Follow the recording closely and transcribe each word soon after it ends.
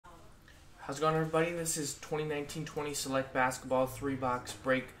How's it going, everybody? This is 2019-20 Select Basketball 3-Box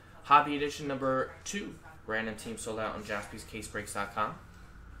Break Hobby Edition number 2. Random team sold out on jaspyscasebreaks.com.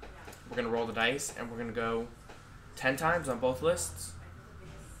 We're going to roll the dice, and we're going to go 10 times on both lists.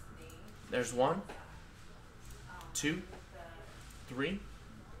 There's 1, 2, 3,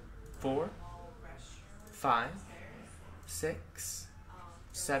 4, 5, 6,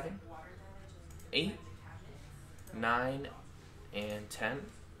 7, 8, 9, and 10.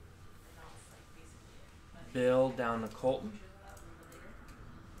 Bill down to Colton.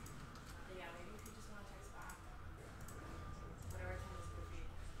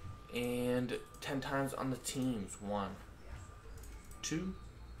 And 10 times on the teams. 1, 2,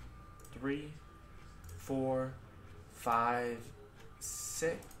 3, 4, 5,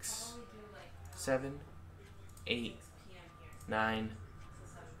 6, 7, 8, 9,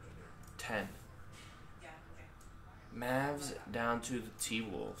 10. Mavs down to the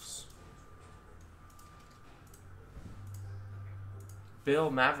T-Wolves.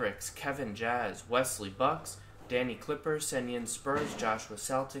 Bill Mavericks, Kevin Jazz, Wesley Bucks, Danny Clippers, Senyan Spurs, Joshua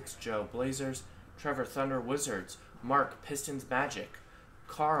Celtics, Joe Blazers, Trevor Thunder Wizards, Mark Pistons Magic,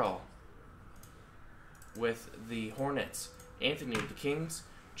 Carl with the Hornets, Anthony with the Kings,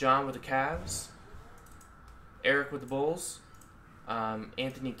 John with the Cavs, Eric with the Bulls,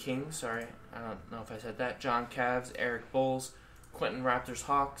 Anthony King, sorry, I don't know if I said that, John Cavs, Eric Bulls, Quentin Raptors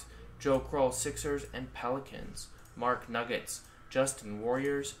Hawks, Joe Kroll Sixers and Pelicans, Mark Nuggets, Justin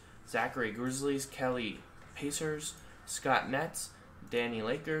Warriors, Zachary Grizzlies, Kelly Pacers, Scott Nets, Danny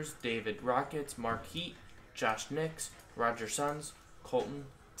Lakers, David Rockets, Mark Heat, Josh Knicks, Roger Suns, Colton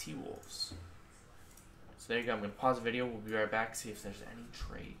T-Wolves. So there you go. I'm going to pause the video. We'll be right back, see if there's any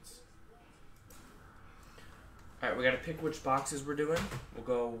trades. Alright, we got to pick which boxes we're doing. We'll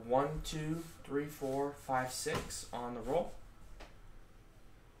go 1, 2, 3, 4, 5, 6 on the roll.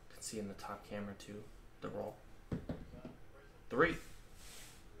 You can see in the top camera too, the roll. 3.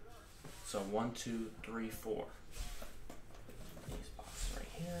 So 1, 2, 3, 4. These boxes right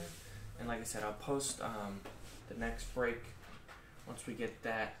here. And like I said, I'll post the next break once we get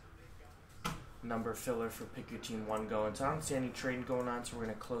that number filler for Pick Your Team 1 going. So I don't see any trading going on, so we're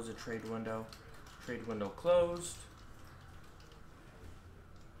going to close the trade window. Trade window closed.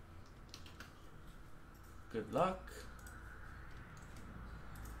 Good luck.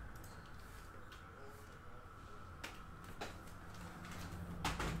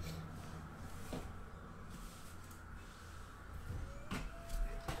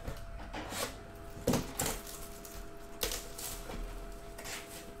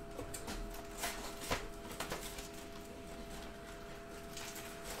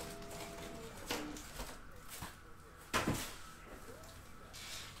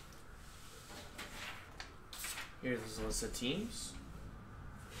 Here's a list of teams.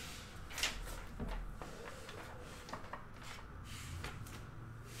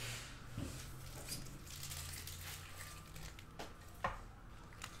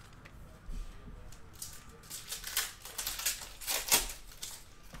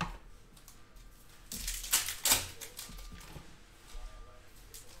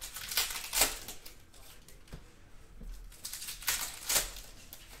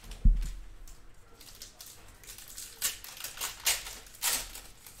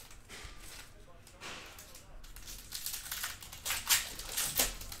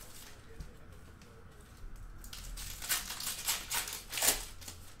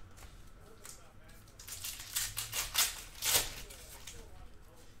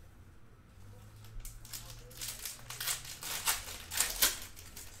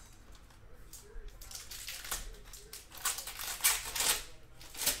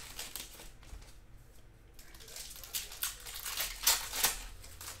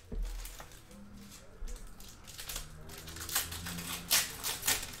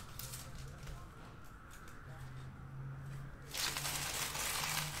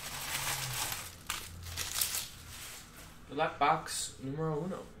 Black box numero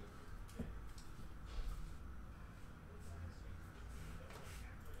 1.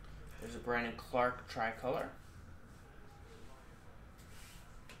 There's a Brandon Clark tricolor.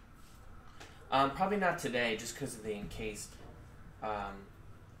 Probably not today, just because of the encased. But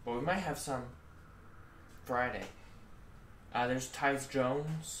we might have some Friday. There's Tyus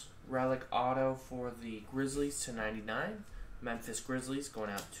Jones, relic auto for the Grizzlies to 99. Memphis Grizzlies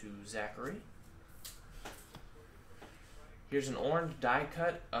going out to Zachary. Here's an orange die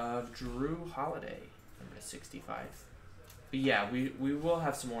cut of Drew Holiday, number 65. But yeah, we will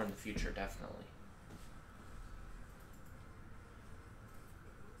have some more in the future, definitely.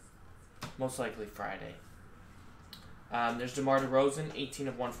 Most likely Friday. There's DeMar DeRozan, 18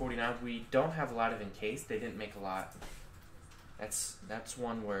 of 149. We don't have a lot of encased. They didn't make a lot. That's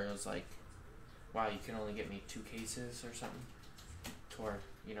one where it was like, wow, you can only get me 2 cases or something to our,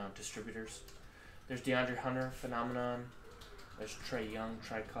 distributors. There's DeAndre Hunter, Phenomenon. There's Trey Young,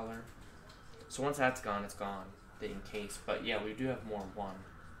 Tricolor. So once that's gone, it's gone, the encased. But yeah, we do have more 1.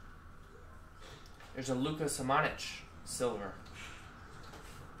 There's a Luka Samanic, Silver,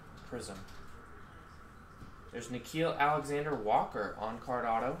 Prism. There's Nickeil Alexander-Walker, on-card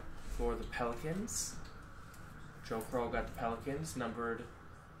auto for the Pelicans. Joe Crow got the Pelicans, numbered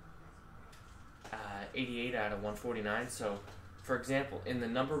 88 out of 149. So, for example, in the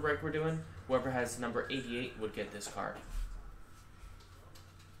number break we're doing, whoever has number 88 would get this card.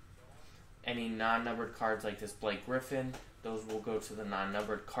 Any non-numbered cards like this Blake Griffin, those will go to the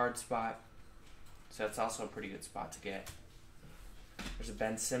non-numbered card spot. So that's also a pretty good spot to get. There's a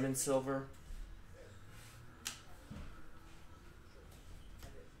Ben Simmons Silver.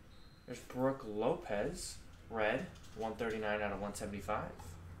 There's Brooke Lopez, Red, 139 out of 175.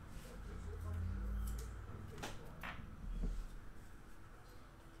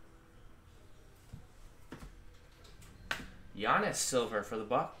 Giannis Silver for the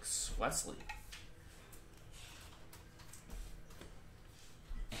Bucks, Wesley.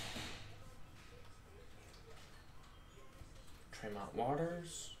 Tremont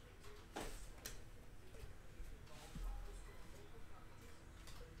Waters.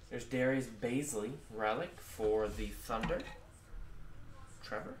 There's Darius Baisley, Relic for the Thunder.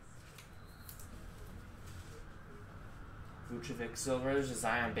 Trevor. Vucevic Silver, there's a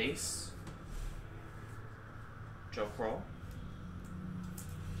Zion base. Joe Kroll.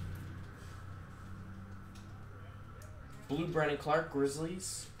 Blue Brennan Clark,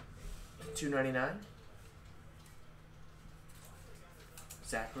 Grizzlies, $2.99.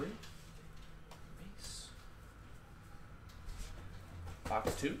 Zachary. Base.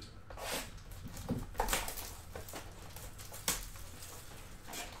 Box 2.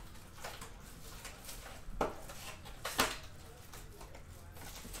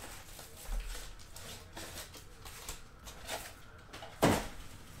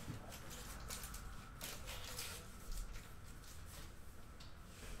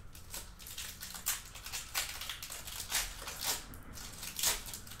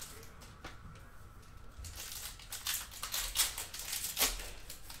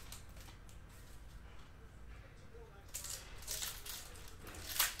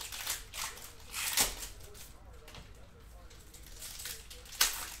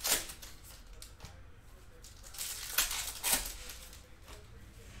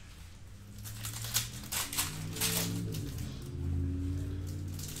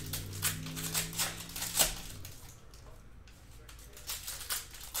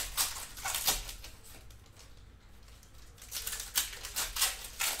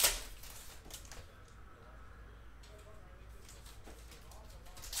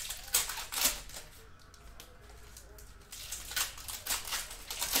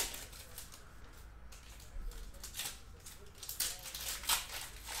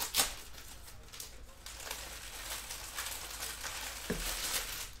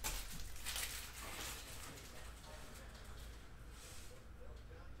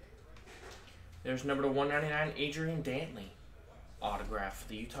 There's number 199, Adrian Dantley. Autograph for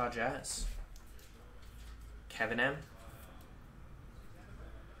the Utah Jazz. Kevin M.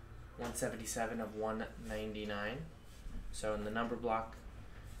 177 of 199. So in the number block,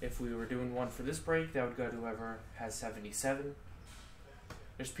 if we were doing one for this break, that would go to whoever has 77.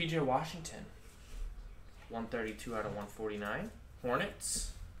 There's PJ Washington. 132 out of 149.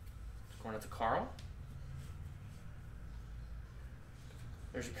 Hornets. Going out to Carl.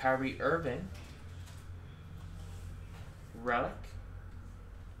 There's a Kyrie Irving. Relic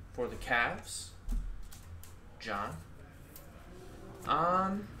for the Cavs. John.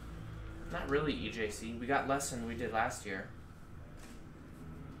 Not really EJC. We got less than we did last year.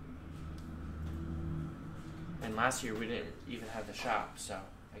 And last year we didn't even have the shop, so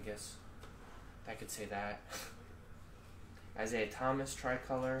I guess I could say that. Isaiah Thomas,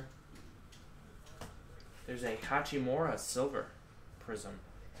 tricolor. There's a Hachimura silver prism.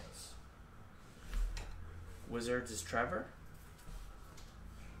 Nice. Wizards is Trevor.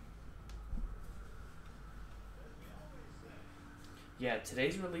 Yeah,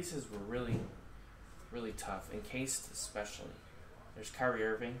 today's releases were really, really tough, encased especially. There's Kyrie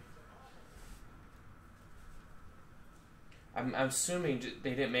Irving. I'm assuming they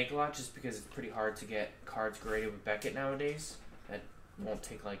didn't make a lot just because it's pretty hard to get cards graded with Beckett nowadays. That won't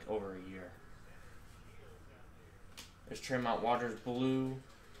take like over a year. There's Tremont Waters blue.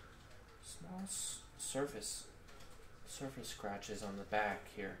 Small surface surface scratches on the back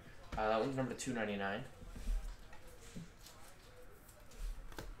here. That one's number 299.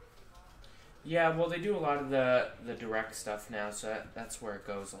 Yeah, well, they do a lot of the direct stuff now, so that's where it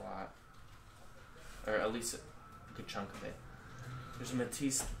goes a lot. Or at least a good chunk of it. There's a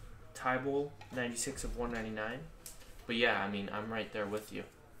Matisse Tybal, 96 of 199. But yeah, I mean, I'm right there with you.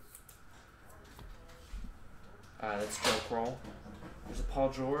 That's Joe Kroll. There's a Paul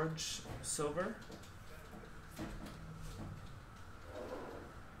George silver.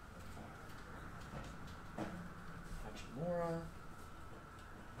 Hachimura.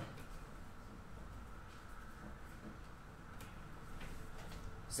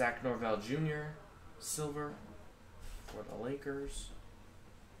 Zach Norvell Jr. silver for the Lakers.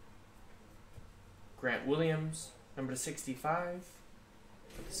 Grant Williams, number 65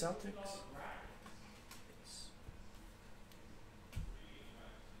 for the Celtics.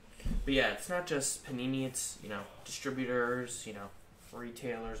 But yeah, it's not just Panini, it's, distributors,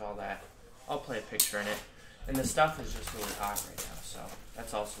 retailers, all that. I'll play a picture in it. And the stuff is just really hot right now, so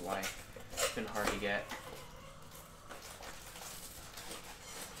that's also why it's been hard to get.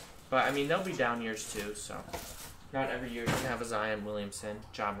 But, I mean, there'll be down years too, so not every year you can have a Zion Williamson,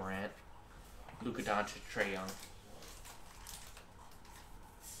 John Morant, Luka Doncic, Trae Young.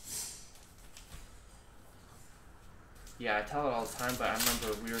 Yeah, I tell it all the time, but I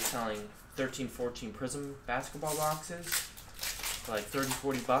remember we were selling 13-14 Prism basketball boxes for like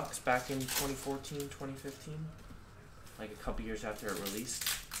 $30-40 back in 2014, 2015. Like a couple years after it released.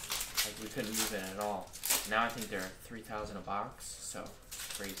 Like we couldn't move it at all. Now I think they're $3,000 a box, so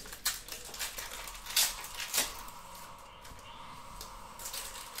crazy.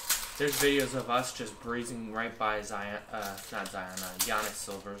 There's videos of us just breezing right by Zion, Giannis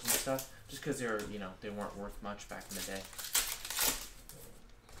silvers and stuff. Just because they were, they weren't worth much back in the day.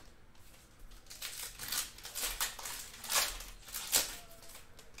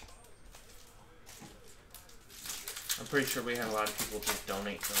 I'm pretty sure we had a lot of people just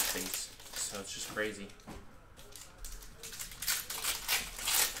donate those things, so it's just crazy.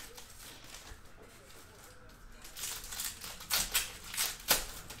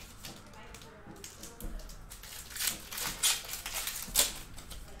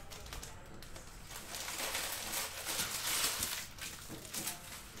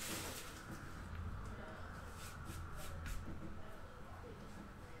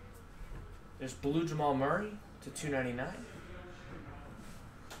 There's blue Jamal Murray to 299.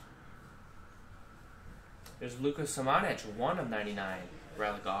 There's Luka Samanic, 1 of 99,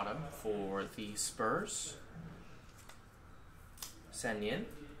 relic auto for the Spurs. Senyin,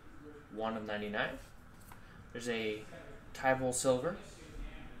 1 of 99. There's a Tybal silver.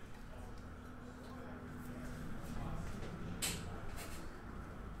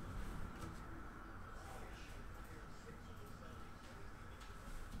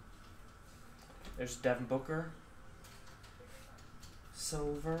 There's Devin Booker,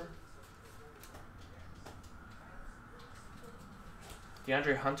 silver.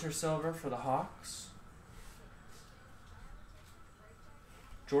 DeAndre Hunter, silver for the Hawks.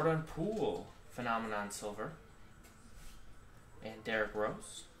 Jordan Poole, phenomenon, silver. And Derrick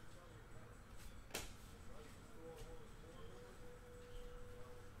Rose.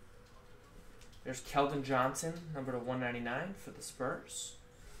 There's Keldon Johnson, number to 199 for the Spurs.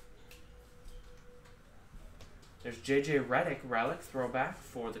 There's J.J. Redick, relic, throwback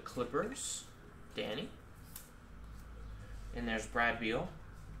for the Clippers. Danny. And there's Brad Beal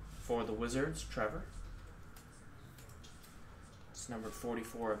for the Wizards. Trevor. It's number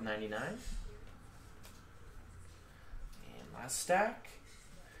 44 of 99. And last stack,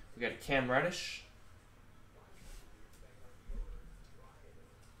 we got a Cam Reddish.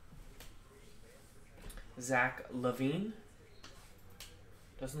 Zach LaVine.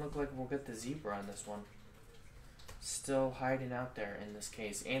 Doesn't look like we'll get the zebra on this one. Still hiding out there in this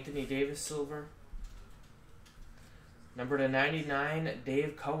case. Anthony Davis, silver. Number to 99,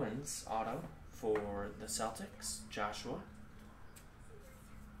 Dave Cohen's auto for the Celtics. Joshua.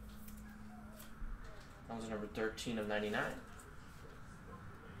 That was number 13 of 99.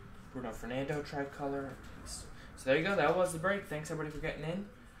 Bruno Fernando, tricolor. So there you go. That was the break. Thanks everybody for getting in.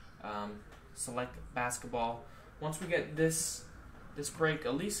 Select basketball. Once we get this break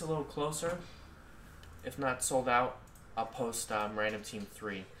at least a little closer, if not sold out, I'll post Random Team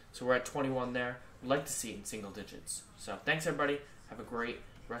 3. So we're at 21 there. We'd like to see it in single digits. So thanks everybody. Have a great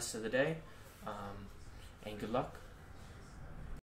rest of the day. And good luck.